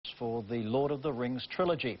for the Lord of the Rings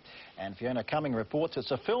trilogy. And Fiona Cumming reports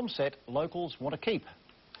it's a film set locals want to keep.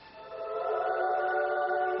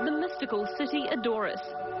 The mystical city Edoras,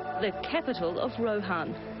 the capital of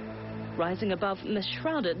Rohan, rising above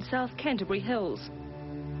mist-shrouded South Canterbury Hills.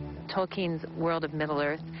 Tolkien's world of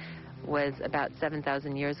Middle-earth was about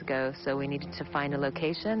 7,000 years ago, so we needed to find a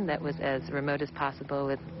location that was as remote as possible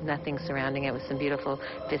with nothing surrounding it, with some beautiful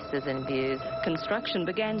vistas and views. Construction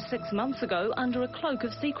began 6 months ago under a cloak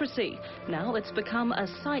of secrecy. Now it's become a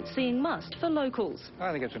sightseeing must for locals.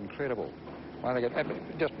 I think it's incredible. I think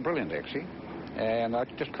it's just brilliant, actually. And I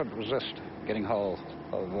just couldn't resist getting hold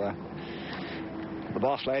of the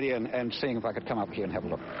boss lady and seeing if I could come up here and have a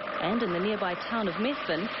look. And in the nearby town of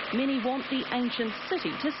Methven, many want the ancient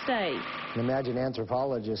city to stay. Imagine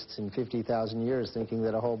anthropologists in 50,000 years thinking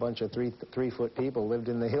that a whole bunch of three-foot people lived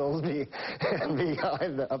in the hills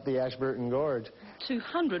behind up the Ashburton Gorge.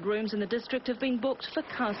 200 rooms in the district have been booked for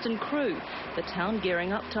cast and crew, the town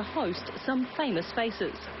gearing up to host some famous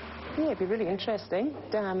faces. Yeah, it'd be really interesting.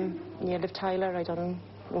 Liv Tyler, I don't know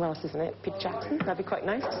who else, isn't it? Pete Jackson, that'd be quite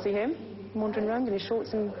nice to see him wandering around in his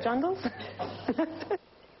shorts and jangles.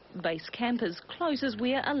 Base camp is close as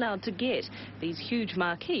we're allowed to get. These huge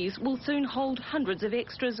marquees will soon hold hundreds of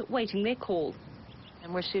extras waiting their call.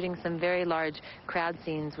 And we're shooting some very large crowd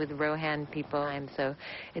scenes with Rohan people, and so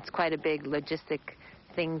it's quite a big logistic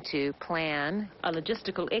thing to plan. A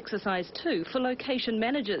logistical exercise too for location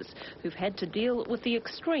managers who've had to deal with the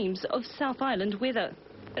extremes of South Island weather.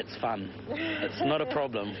 It's fun. It's not a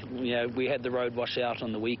problem. You know, we had the road wash out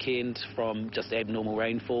on the weekend from just abnormal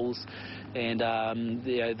rainfalls, and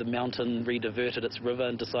the mountain rediverted its river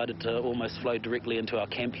and decided to almost flow directly into our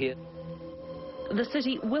camp here. The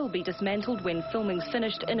city will be dismantled when filming's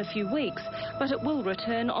finished in a few weeks, but it will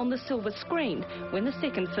return on the silver screen when the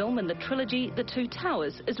second film in the trilogy, The Two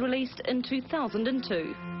Towers, is released in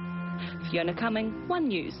 2002. Fiona Cumming, One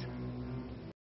News.